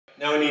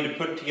Now we need to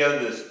put together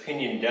this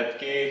pinion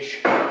depth gauge.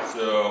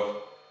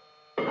 So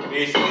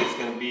basically it's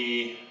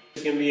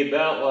gonna be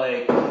about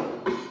like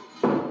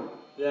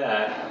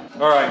that.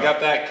 All right, got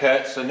that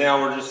cut. So now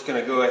we're just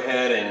gonna go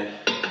ahead and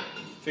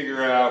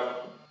figure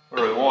out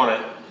where we want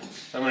it.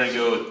 I'm gonna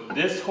go with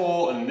this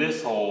hole and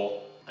this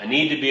hole. I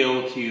need to be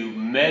able to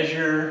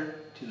measure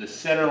to the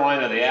center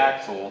line of the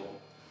axle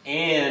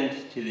and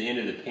to the end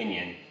of the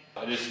pinion.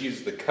 I just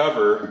use the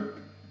cover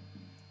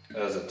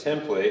as a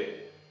template.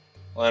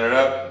 Line it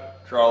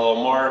up, draw a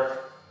little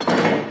mark.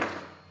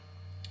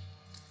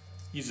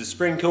 Use the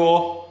spring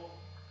tool.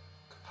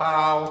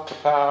 Kapow,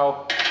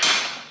 kapow.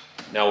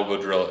 Now we'll go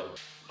drill it.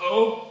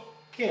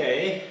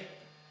 Okay.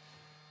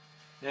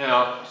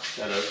 Now, just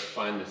gotta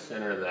find the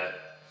center of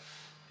that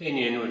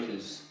pinion, which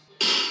is